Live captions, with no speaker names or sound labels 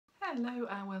Hello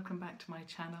and welcome back to my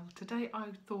channel. Today I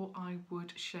thought I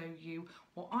would show you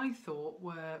what I thought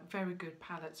were very good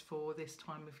palettes for this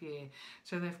time of year.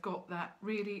 So they've got that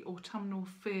really autumnal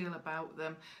feel about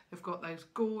them. They've got those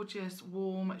gorgeous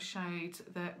warm shades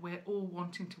that we're all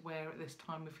wanting to wear at this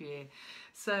time of year.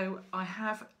 So I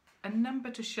have a number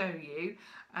to show you,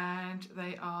 and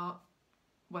they are,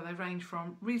 well, they range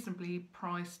from reasonably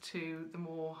priced to the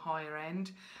more higher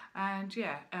end, and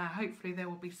yeah, hopefully there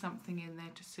will be something in there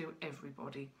to suit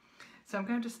everybody. So I'm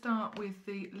going to start with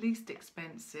the least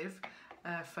expensive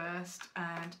first,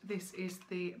 and this is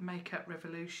the Makeup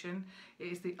Revolution. It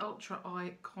is the Ultra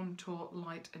Eye Contour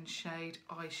Light and Shade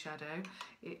Eyeshadow.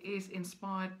 It is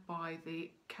inspired by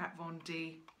the Kat Von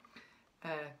D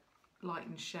Light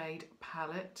and Shade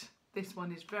palette. This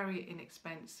one is very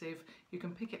inexpensive. You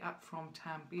can pick it up from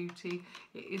Tam Beauty.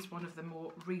 It is one of the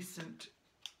more recent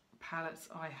palettes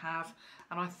I have,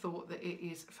 and I thought that it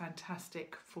is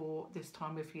fantastic for this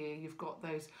time of year. You've got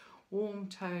those warm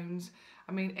tones.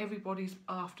 I mean, everybody's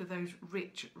after those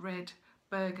rich red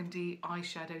burgundy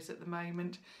eyeshadows at the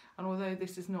moment, and although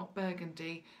this is not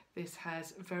burgundy, this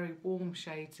has very warm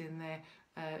shades in there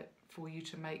for you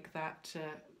to make that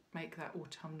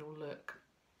autumnal look.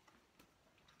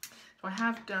 I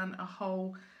have done a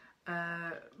whole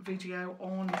video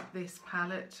on this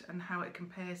palette and how it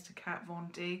compares to Kat Von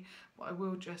D, but I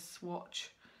will just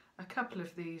swatch a couple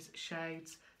of these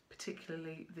shades,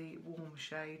 particularly the warm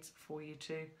shades, for you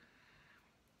to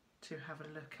have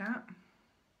a look at.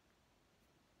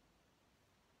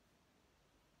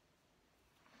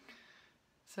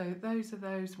 So those are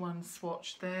those ones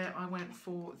swatched there. I went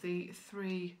for the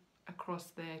 3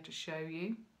 across there to show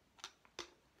you.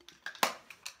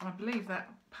 I believe that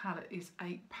palette is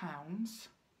 £8.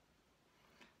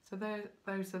 So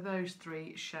those are those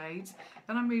 3 shades.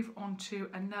 Then I move on to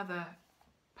another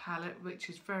palette which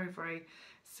is very, very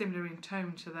similar in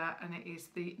tone to that, and it is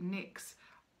the NYX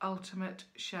Ultimate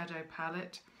Shadow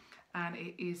Palette, and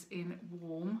it is in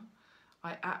warm.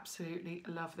 I absolutely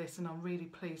love this, and I'm really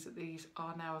pleased that these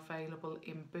are now available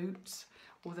in Boots,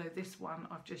 although this one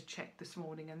I've just checked this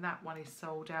morning and that one is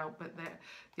sold out, but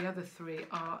the other 3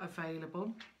 are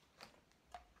available.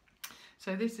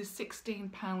 So this is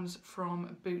 £16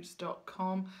 from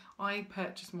Boots.com. I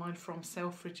purchased mine from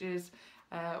Selfridges,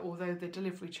 although the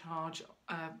delivery charge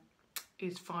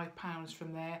is £5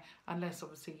 from there, unless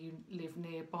obviously you live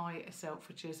nearby a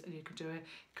Selfridges and you can do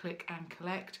a click and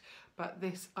collect. But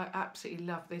this, I absolutely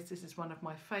love this. This is one of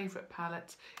my favourite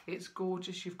palettes. It's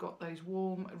gorgeous. You've got those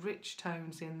warm, rich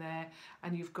tones in there,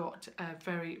 and you've got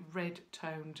very red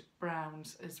toned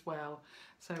browns as well.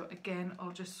 So again,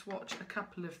 I'll just swatch a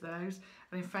couple of those,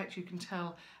 and in fact you can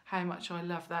tell how much I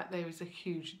love that. There is a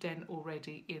huge dent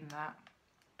already in that.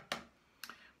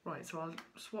 Right, so I'll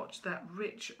swatch that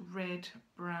rich red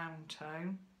brown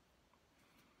tone.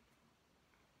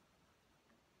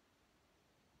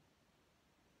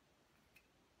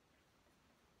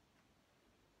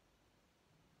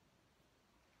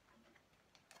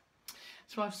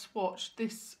 So I've swatched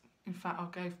this, in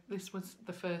fact this was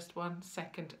the first one,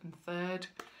 second and third,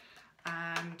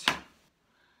 and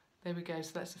there we go.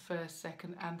 So that's the first,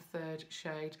 second and third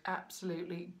shade.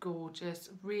 Absolutely gorgeous,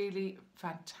 really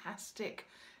fantastic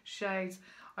shades.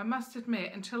 I must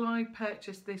admit, until I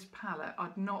purchased this palette,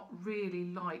 I'd not really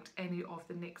liked any of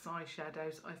the NYX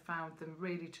eyeshadows. I found them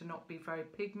really to not be very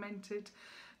pigmented,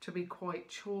 to be quite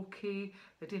chalky.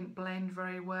 They didn't blend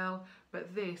very well,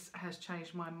 but this has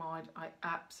changed my mind. I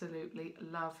absolutely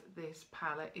love this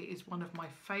palette. It is one of my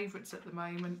favourites at the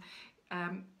moment.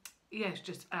 Yeah, it's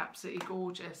just absolutely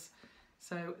gorgeous.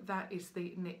 So that is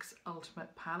the NYX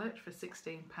Ultimate Palette for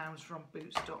 £16 from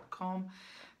Boots.com.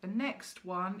 The next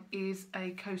one is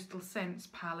a Coastal Scents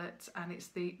palette, and it's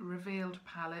the Revealed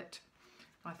palette.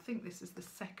 I think this is the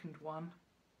second one.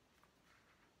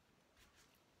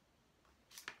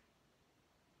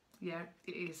 Yeah,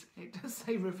 it is. It does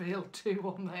say Revealed 2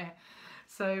 on there.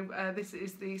 So this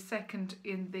is the second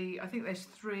in the, I think there's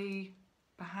 3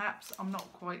 perhaps, I'm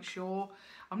not quite sure.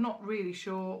 I'm not really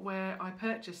sure where I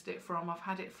purchased it from. I've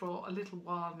had it for a little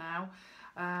while now,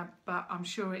 but I'm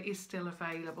sure it is still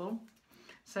available.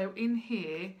 So in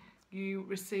here you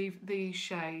receive these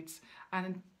shades,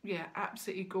 and yeah,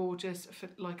 absolutely gorgeous, for,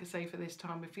 like I say, for this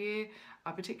time of year.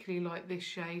 I particularly like this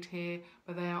shade here,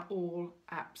 but they are all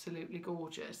absolutely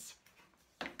gorgeous.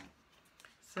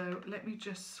 So let me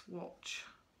just swatch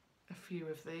a few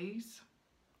of these.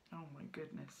 Oh my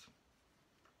goodness.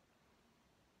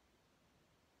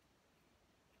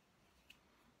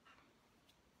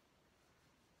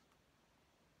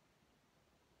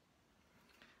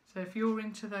 So if you're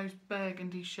into those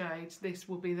burgundy shades, this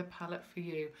will be the palette for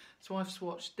you. So I've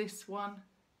swatched this one,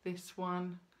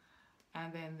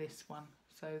 and then this one.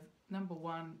 So number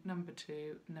 1, number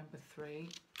 2, number 3.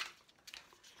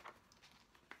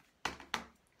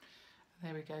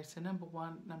 There we go. So number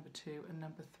 1, number 2, and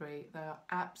number 3. They are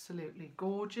absolutely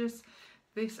gorgeous.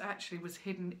 This actually was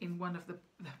hidden in one of the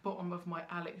bottom of my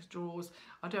Alex drawers.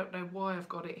 I don't know why I've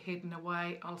got it hidden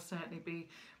away. I'll certainly be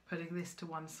putting this to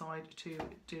one side to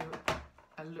do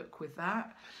a look with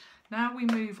that. Now we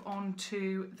move on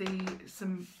to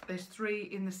there's 3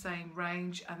 in the same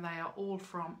range, and they are all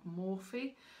from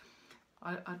Morphe.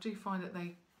 I do find that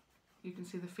you can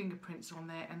see the fingerprints on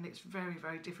there, and it's very,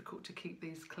 very difficult to keep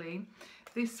these clean.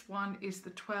 This one is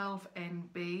the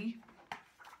 12NB.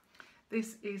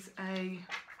 This is a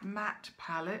matte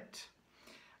palette,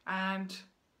 and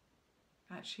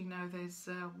actually no, there's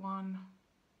one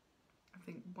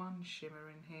shimmer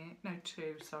in here. No,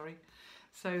 2, sorry.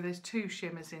 So there's 2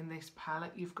 shimmers in this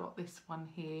palette. You've got this one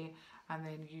here, and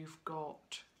then you've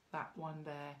got that one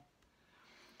there.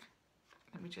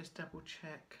 Let me just double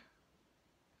check.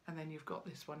 And then you've got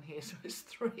this one here, so it's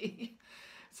 3.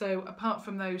 So apart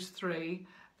from those 3,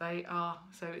 they are,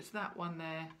 so it's that one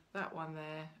there,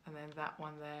 and then that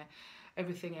one there.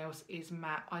 Everything else is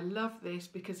matte. I love this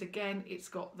because, again, it's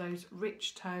got those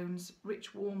rich tones,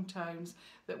 rich warm tones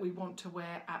that we want to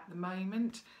wear at the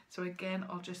moment. So again,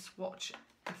 I'll just swatch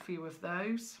a few of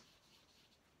those.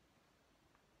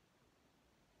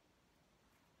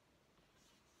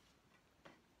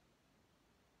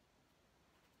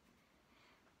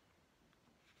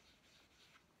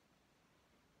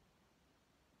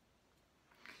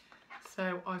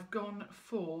 So I've gone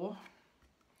for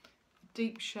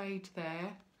deep shade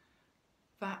there,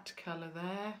 that colour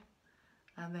there,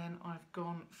 and then I've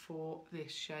gone for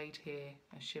this shade here,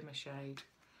 a shimmer shade.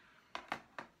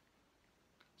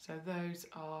 So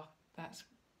that's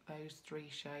those 3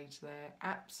 shades there.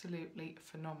 Absolutely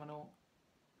phenomenal.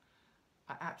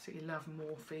 I absolutely love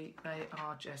Morphe. They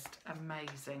are just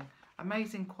amazing.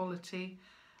 Amazing quality,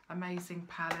 amazing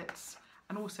palettes.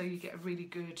 And also you get a really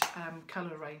good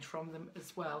colour range from them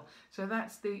as well. So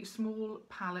that's the small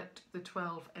palette, the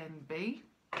 12NB.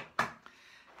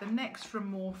 The next from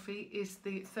Morphe is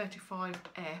the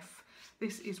 35F.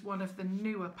 This is one of the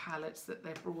newer palettes that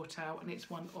they've brought out, and it's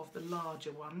one of the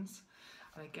larger ones.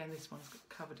 And again, this one's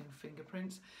covered in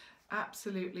fingerprints.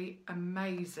 Absolutely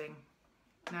amazing.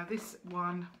 Now this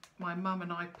one, my mum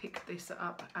and I picked this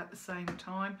up at the same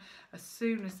time. As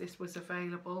soon as this was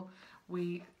available,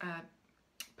 we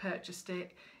purchased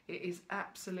it. It is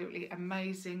absolutely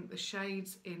amazing. The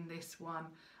shades in this one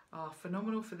are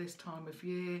phenomenal for this time of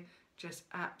year. Just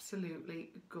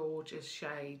absolutely gorgeous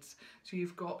shades. So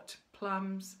you've got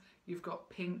plums, you've got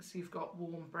pinks, you've got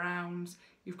warm browns,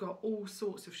 you've got all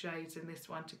sorts of shades in this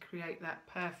one to create that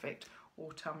perfect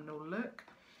autumnal look.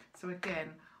 So again,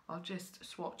 I'll just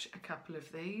swatch a couple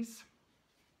of these.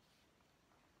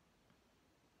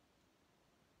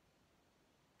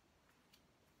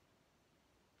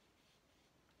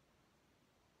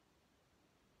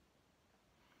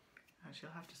 Actually,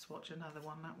 I'll have to swatch another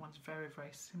one. That one's very,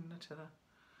 very similar to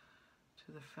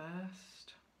the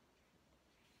first.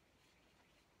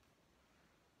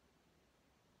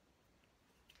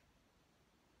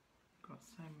 Got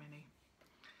so many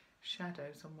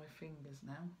shadows on my fingers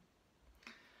now.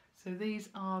 So these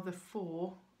are the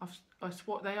 4.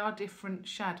 They are different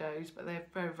shadows, but they're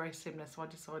very, very similar. So I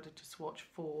decided to swatch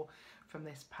 4 from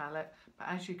this palette. But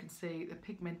as you can see, the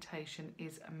pigmentation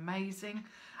is amazing.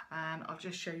 And I'll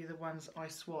just show you the ones I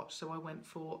swatched. So I went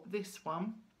for this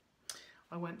one.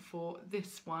 I went for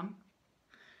this one.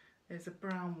 There's a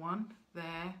brown one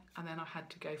there. And then I had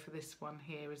to go for this one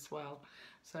here as well.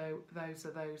 So those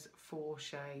are those 4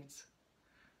 shades.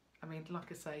 I mean,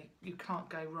 like I say, you can't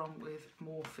go wrong with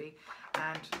Morphe,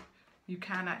 and you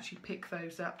can actually pick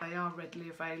those up. They are readily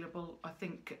available. I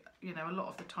think, you know, a lot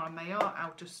of the time they are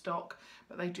out of stock,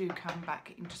 but they do come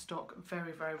back into stock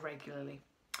very, very regularly.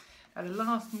 Now, the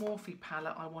last Morphe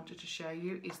palette I wanted to show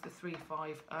you is the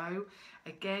 350.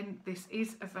 Again, this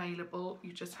is available.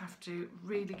 You just have to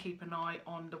really keep an eye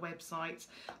on the websites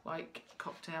like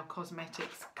Cocktail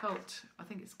Cosmetics, Cult, I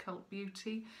think it's Cult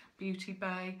Beauty, Beauty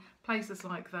Bay, places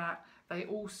like that. They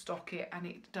all stock it, and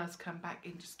it does come back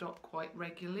into stock quite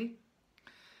regularly.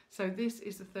 So this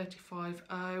is the 350,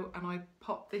 and I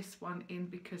popped this one in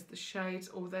because the shades,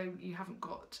 although you haven't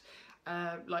got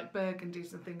like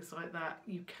burgundies and things like that,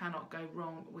 you cannot go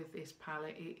wrong with this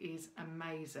palette. It is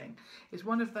amazing. It's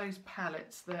one of those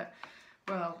palettes that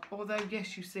well, although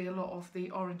yes, you see a lot of the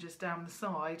oranges down the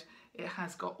side, it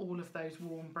has got all of those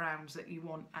warm browns that you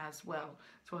want as well.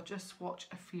 So I'll just swatch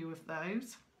a few of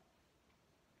those.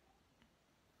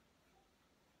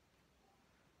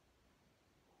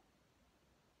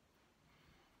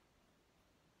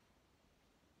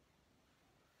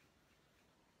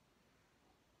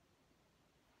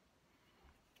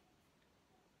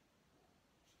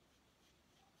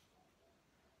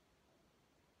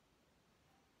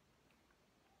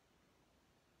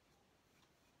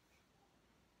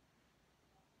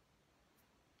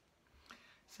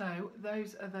 So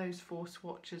those are those 4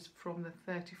 swatches from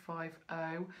the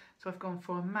 35O. So I've gone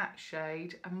for a matte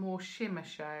shade, a more shimmer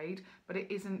shade, but it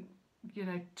isn't, you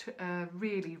know,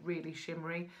 really, really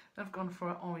shimmery. Then I've gone for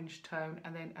an orange tone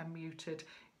and then a muted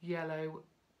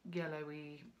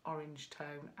yellowy orange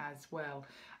tone as well.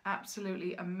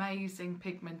 Absolutely amazing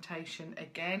pigmentation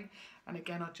again. And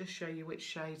again, I'll just show you which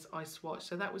shades I swatched.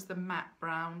 So that was the matte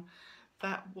brown.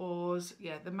 That was,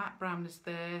 yeah, the matte brown is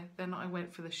there. Then I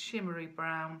went for the shimmery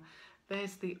brown.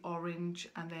 There's the orange,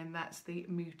 and then that's the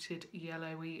muted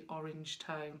yellowy orange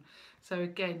tone. So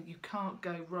again, you can't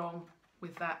go wrong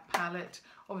with that palette.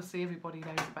 Obviously everybody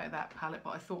knows about that palette,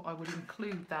 but I thought I would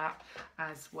include that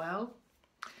as well.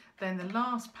 Then the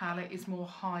last palette is more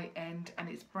high-end, and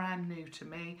it's brand new to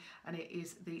me, and it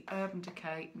is the Urban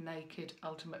Decay Naked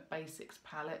Ultimate Basics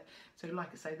palette. So like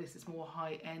I say, this is more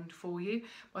high-end for you.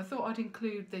 But I thought I'd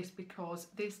include this because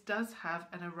this does have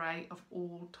an array of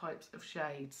all types of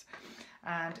shades.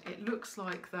 And it looks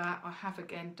like that. I have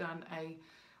again done a,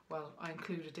 well, I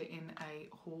included it in a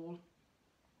haul,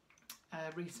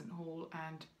 a recent haul,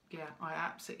 and yeah, I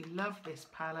absolutely love this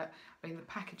palette. I mean, the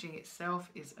packaging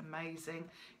itself is amazing.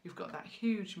 You've got that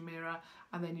huge mirror,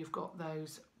 and then you've got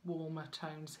those warmer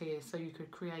tones here. So you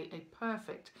could create a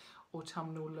perfect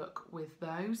autumnal look with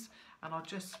those. And I'll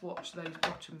just swatch those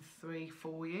bottom 3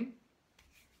 for you.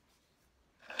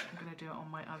 I'm going to do it on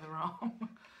my other arm,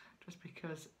 just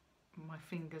because my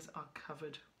fingers are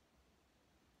covered.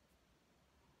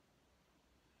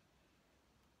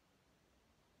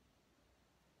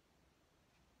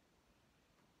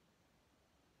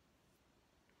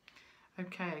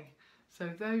 Okay,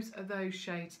 so those are those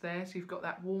shades there. So you've got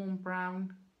that warm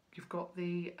brown, you've got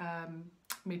the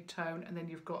mid-tone, and then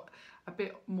you've got a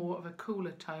bit more of a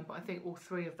cooler tone, but I think all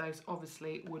 3 of those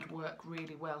obviously would work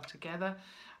really well together.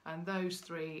 And those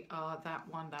 3 are that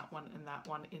one, and that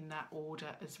one in that order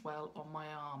as well on my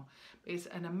arm. It's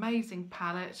an amazing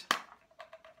palette,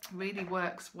 really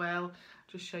works well.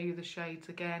 Just show you the shades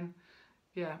again.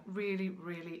 Yeah, really,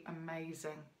 really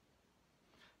amazing.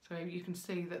 So you can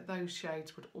see that those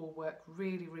shades would all work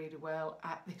really, really well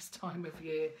at this time of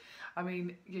year. I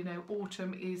mean, you know,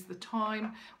 autumn is the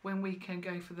time when we can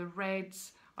go for the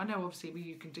reds. I know obviously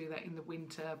you can do that in the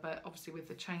winter, but obviously with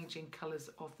the changing colours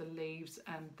of the leaves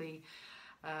and the,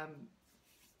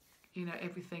 you know,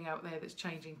 everything out there that's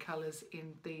changing colours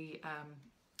in the,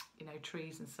 you know,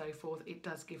 trees and so forth, it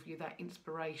does give you that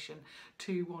inspiration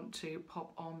to want to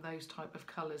pop on those type of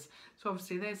colours. So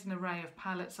obviously there's an array of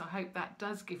palettes. I hope that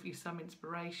does give you some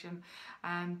inspiration,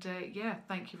 and yeah,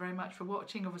 thank you very much for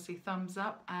watching. Obviously thumbs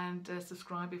up and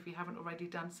subscribe if you haven't already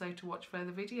done so to watch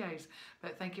further videos.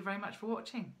 But thank you very much for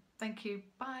watching. Thank you.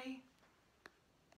 Bye.